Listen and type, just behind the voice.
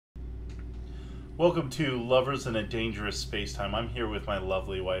Welcome to Lovers in a Dangerous Space-Time. I'm here with my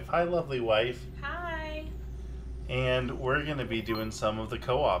lovely wife. Hi, lovely wife. Hi. And we're going to be doing some of the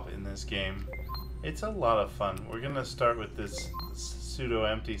co-op in this game. It's a lot of fun. We're going to start with this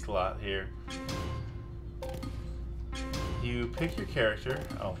pseudo-empty slot here. You pick your character.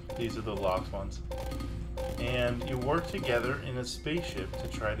 Oh, these are the locked ones. And you work together in a spaceship to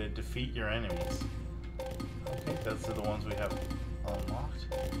try to defeat your enemies. Okay, those are the ones we have unlocked.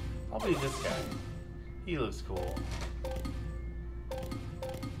 I'll be this guy. He looks cool.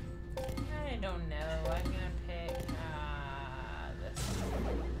 I don't know. I'm gonna pick this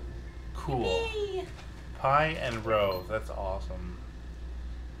one. Cool. Yay! Pie and Row. That's awesome.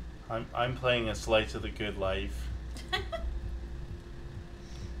 I'm playing a slice of the good life.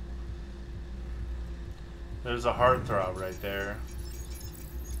 There's a heartthrob right there.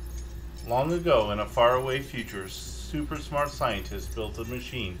 Long ago, in a faraway future, super smart scientists built a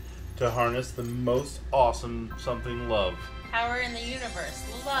machine to harness the most awesome something love. Power in the universe.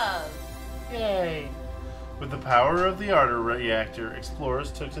 Love. Yay! With the power of the Arter reactor,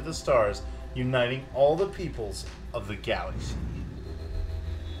 explorers took to the stars, uniting all the peoples of the galaxy.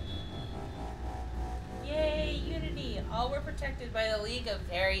 Yay, unity. All were protected by the League of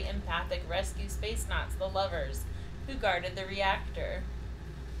Very Empathic Rescue Spacenauts, the Lovers, who guarded the reactor.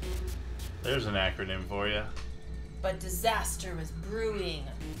 There's an acronym for you. But disaster was brewing.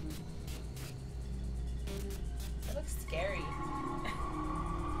 That looks scary.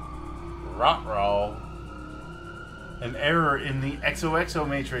 Ruh-roh. An error in the XOXO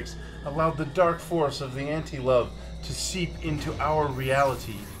matrix allowed the dark force of the anti-love to seep into our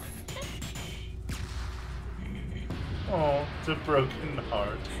reality. Oh, it's a broken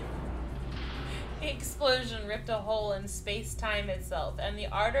heart. The explosion ripped a hole in space-time itself, and the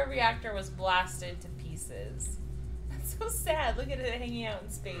Arter reactor was blasted to pieces. That's so sad. Look at it hanging out in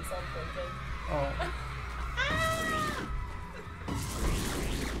space, all broken. Oh.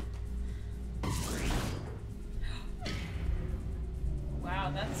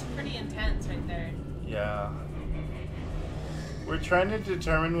 Wow, that's pretty intense right there. Yeah. We're trying to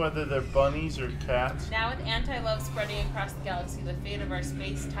determine whether they're bunnies or cats. Now with anti-love spreading across the galaxy, the fate of our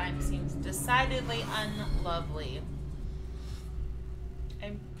space-time seems decidedly unlovely.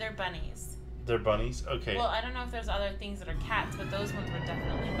 They're bunnies. They're bunnies? Okay. Well, I don't know if there's other things that are cats, but those ones were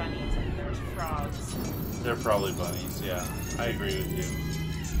definitely bunnies. And there was frogs. They're probably bunnies, yeah. I agree with you.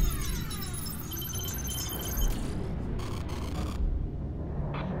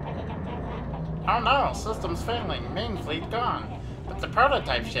 Oh no, system's failing. Main fleet gone. But the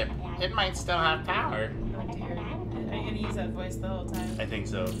prototype ship, it might still have power. Oh dear. Are you gonna use that voice the whole time? I think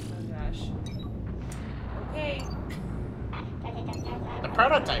so. Oh gosh. Okay. The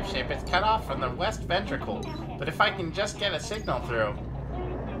prototype ship is cut off from the west ventricle, but if I can just get a signal through.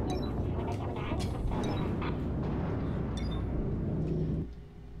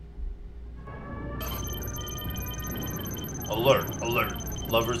 Alert, alert.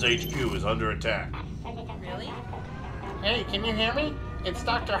 Lovers HQ is under attack. Really? Hey, can you hear me? It's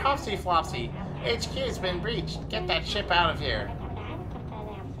Dr. Hopsy Flopsy. HQ's been breached. Get that ship out of here.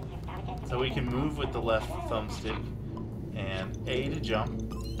 So we can move with the left thumbstick and A to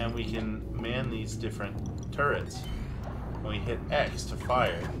jump, and we can man these different turrets. And we hit X to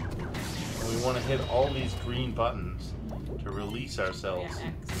fire. And we want to hit all these green buttons to release ourselves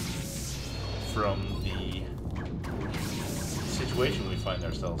Yeah, X. from the situation we find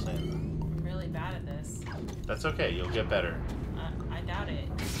ourselves in. I'm really bad at this. That's okay, you'll get better. I doubt it.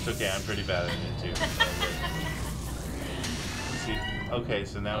 It's okay, I'm pretty bad at it too. See, okay,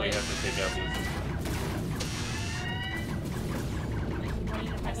 so now we have to take out these. I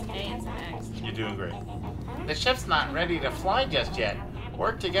need to press A instead of X. You're doing great. The ship's not ready to fly just yet.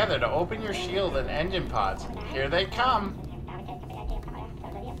 Work together to open your shield and engine pods. Here they come.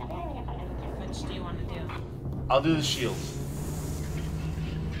 Which do you want to do? I'll do the shields.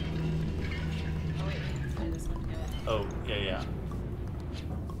 Oh wait, we have to do this one together. Oh, yeah.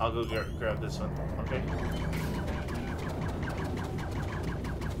 I'll go grab this one. Okay.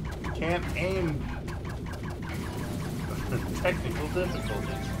 Can't aim. Technical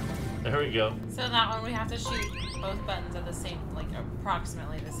difficulties. There we go. So that one we have to shoot both buttons at the same, like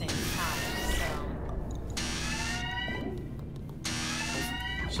approximately the same time.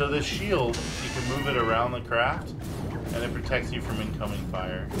 So the shield, you can move it around the craft, and it protects you from incoming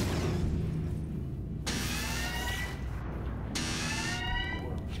fire.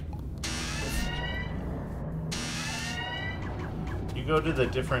 You go to the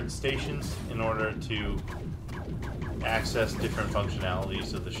different stations in order to access different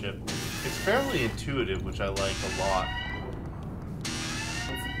functionalities of the ship. It's fairly intuitive, which I like a lot.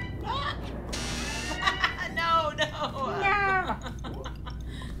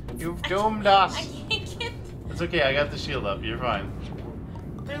 You've doomed us. I can't get. It's okay, I got the shield up. You're fine.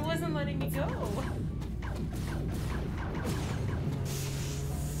 But it wasn't letting me go. Oh.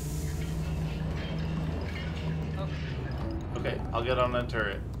 Okay, I'll get on that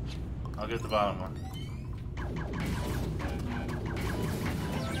turret. I'll get the bottom one.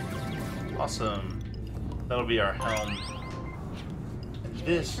 Awesome. That'll be our helm. And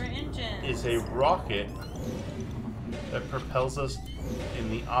this For engines. is a rocket that propels us in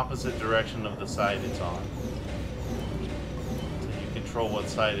the opposite direction of the side it's on. So you control what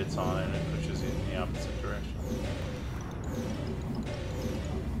side it's on and it pushes you in the opposite direction.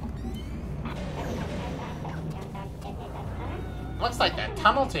 Looks like that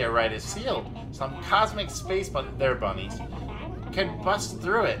tunnel to your right is sealed. Some cosmic space they're bunnies could bust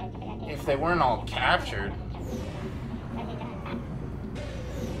through it if they weren't all captured.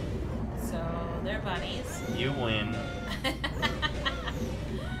 So they're bunnies. You win.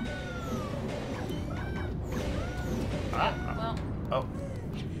 Well, Oh,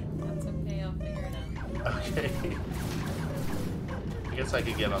 that's okay. I'll figure it out. okay. I guess I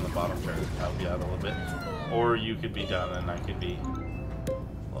could get on the bottom turret and help you out a little bit. Or you could be done and I could be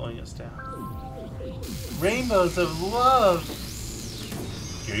blowing us down. Rainbows of love!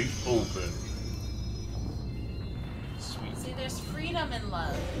 Gate open. Sweet. See, there's freedom in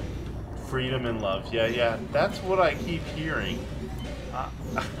love. Freedom and love. Yeah. That's what I keep hearing.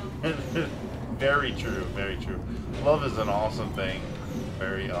 Very true, very true. Love is an awesome thing.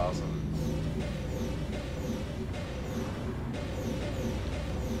 Very awesome.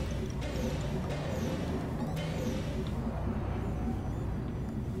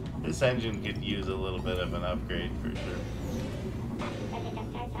 This engine could use a little bit of an upgrade for sure.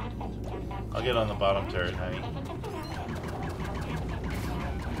 I'll get on the bottom turret, honey.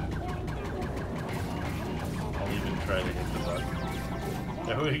 I'll even try to hit the button.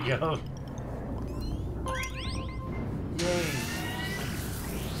 There we go. Yay.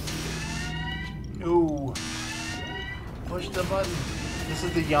 No. Push the button. This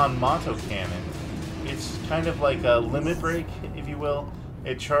is the Yamato cannon. It's kind of like a limit break, if you will.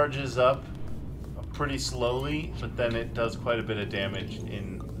 It charges up pretty slowly, but then it does quite a bit of damage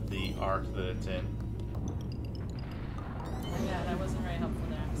in the arc that it's in. Oh yeah, that wasn't very helpful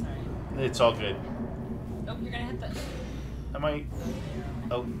there. I'm sorry. It's all good. Oh, you're gonna hit the. Am I?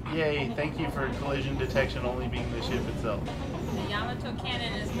 Oh, yay! Thank you for collision detection only being the ship itself. The Yamato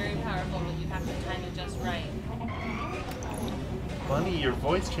cannon is very powerful, but you have to time it just right. Bunny, your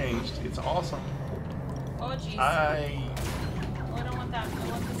voice changed. It's awesome. Oh jeez. I Oh, I don't want that. I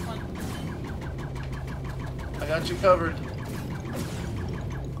want this one. got you covered.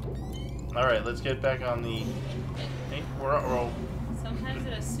 All right, let's get back on the. Hey, we're Sometimes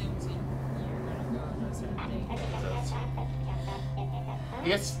it assumes you're gonna go to a certain thing.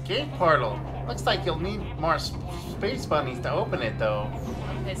 Yes, escape portal. Looks like you'll need more space bunnies to open it, though.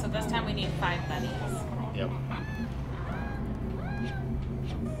 Okay, so this time we need 5 bunnies. Yep.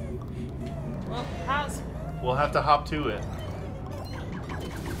 Well, pause. We'll have to hop to it.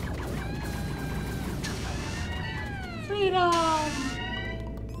 Freedom!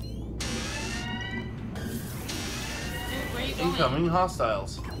 Dude, where are you going? Incoming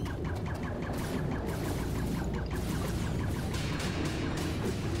hostiles.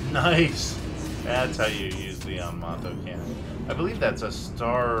 Nice. That's how you use the Yamato cannon. I believe that's a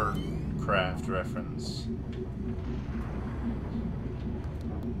StarCraft reference.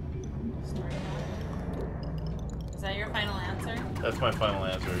 Is that your final answer? That's my final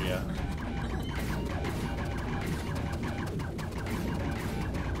answer, yeah.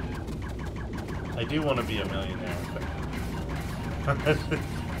 I do want to be a millionaire.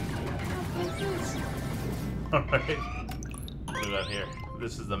 Alright. What about here?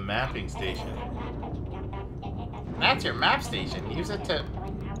 This is the mapping station. That's your map station. Use it to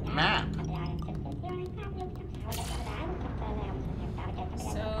map.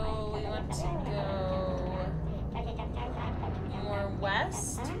 So we want to go more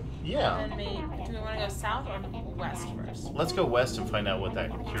west? Yeah. And then maybe, do we want to go south or west first? Let's go west and find out what that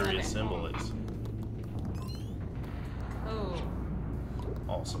curious Okay. symbol is. Ooh,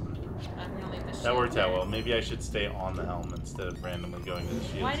 Awesome. I'm gonna leave the shield. That worked out there. well. Maybe I should stay on the helm instead of randomly going to the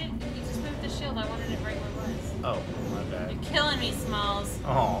shield. Why didn't you just move the shield? I wanted it right where it was. Oh, my bad. You're killing me, Smalls.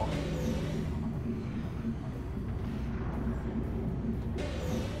 Oh.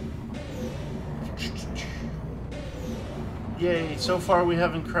 Yay, so far we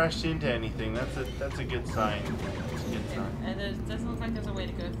haven't crashed into anything. That's a good sign. That's a good sign. And it doesn't look like there's a way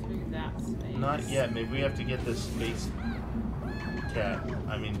to go through that space. Not yet. Maybe we have to get this space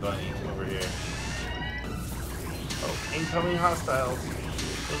bunny over here. Oh, incoming hostiles.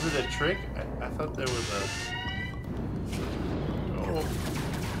 Was it a trick? I thought there was a... Oh,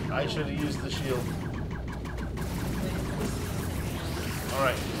 I should have used the shield.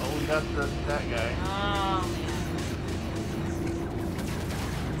 Alright, well we got that guy. Oh,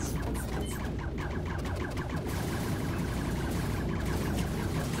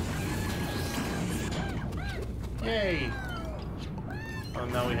 man. Yay! Oh,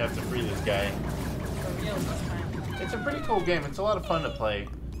 now we have to free this guy. For real this time. It's a pretty cool game. It's a lot of fun to play.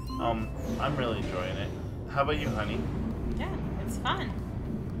 I'm really enjoying it. How about you, honey? Yeah, it's fun.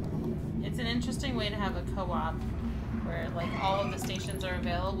 It's an interesting way to have a co-op where like all of the stations are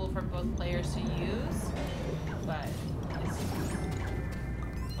available for both players to use, but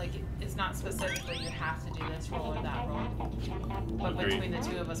it's not specifically you have to do this role or that role. But Agreed. between the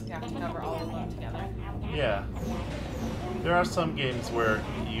two of us, we have to cover all of them together. Yeah. There are some games where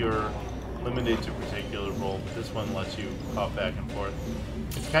you're limited to a particular role, but this one lets you hop back and forth.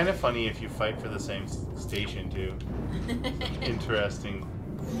 It's kind of funny if you fight for the same station, too. Interesting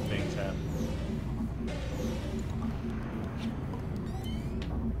things happen.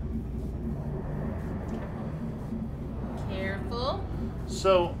 Careful.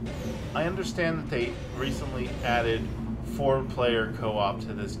 So, I understand that they recently added 4-player co-op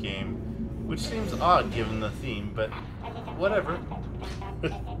to this game, which seems odd given the theme, but whatever.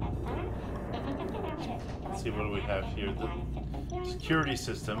 Let's see, what do we have here? The security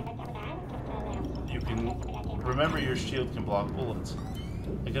system. You can remember your shield can block bullets.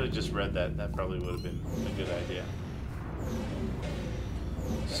 I could have just read that. That probably would have been a good idea.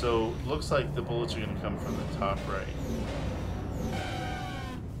 So, looks like the bullets are going to come from the top right.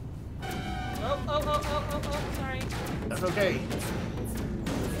 Oh, sorry. That's okay.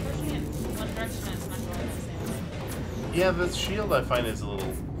 Pushing in one direction and it's not going the same way. Yeah, the shield I find is a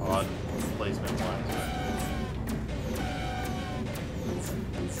little odd placement-wise.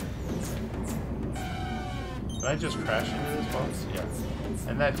 Did I just crash into this box? Yeah.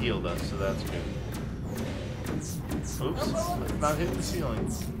 And that healed us, so that's good. Oops, let's not hit the ceiling.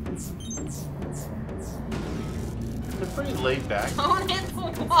 They're pretty laid back. Don't hit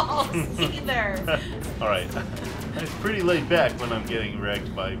the walls either. Alright. It's pretty laid back when I'm getting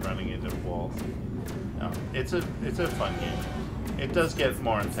wrecked by running into walls. No, it's a fun game. It does get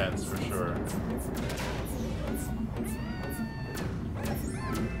more intense for sure.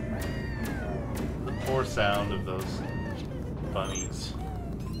 The poor sound of those bunnies.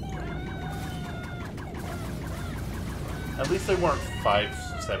 At least there weren't 5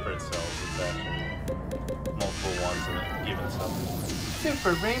 separate cells. It's actually multiple ones in a given cell.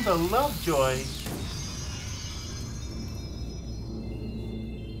 Super Rainbow Lovejoy!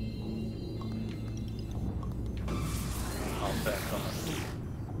 I'll back on my feet.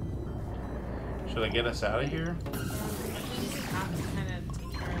 Should I get us out of here? We just have to kind of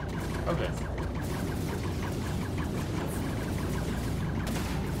take care of it. Okay.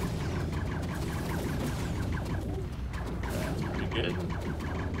 That's pretty good.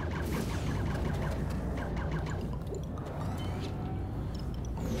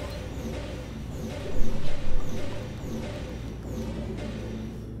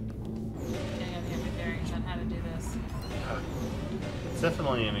 Getting up here my bearings on how to do this. It's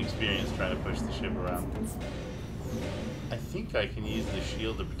definitely an experience trying to push the ship around. I think I can use the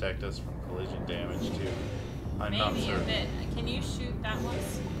shield to protect us from collision damage too. I'm not Maybe a certain. bit. Can you shoot that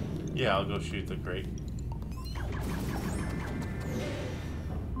once? Yeah, I'll go shoot the crate.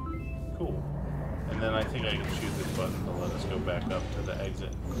 Cool. And then I think I can shoot this button to let us go back up to the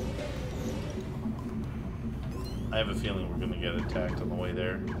exit. I have a feeling we're going to get attacked on the way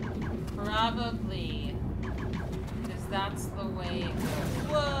there. Probably. Because that's the way it goes.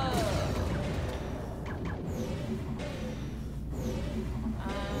 Whoa!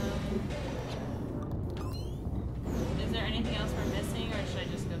 Is there anything else we're missing, or should I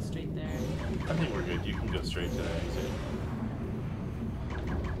just go straight there? I think we're good. You can go straight to the exit.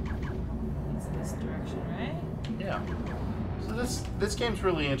 It's this direction, right? Yeah. So this game's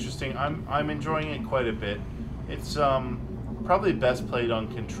really interesting. I'm enjoying it quite a bit. It's probably best played on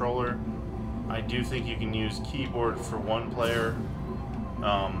controller. I do think you can use keyboard for one player.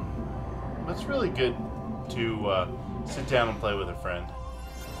 It's really good to sit down and play with a friend.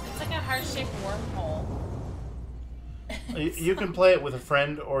 It's like a heart-shaped wormhole. You can play it with a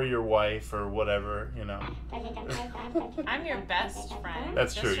friend or your wife or whatever, you know. I'm your best friend.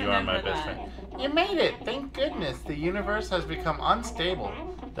 That's Just true, you are my remember best that. friend. You made it! Thank goodness! The universe has become unstable.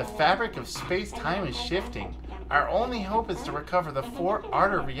 The fabric of space-time is shifting. Our only hope is to recover the 4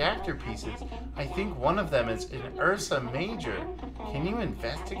 Arter reactor pieces. I think one of them is an Ursa Major. Can you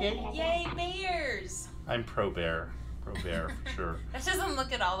investigate? Yay, bears! I'm pro-bear. pro bear for sure. That doesn't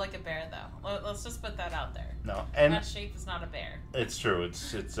look at all like a bear, though. Let's just put that out there. No, and That shape is not a bear. it's true.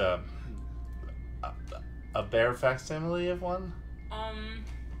 It's a bear facsimile of one.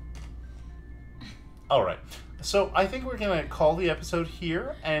 All right. So I think we're gonna call the episode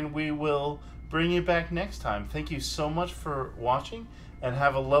here, and we will bring you back next time. Thank you so much for watching, and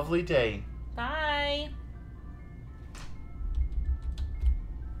have a lovely day. Bye.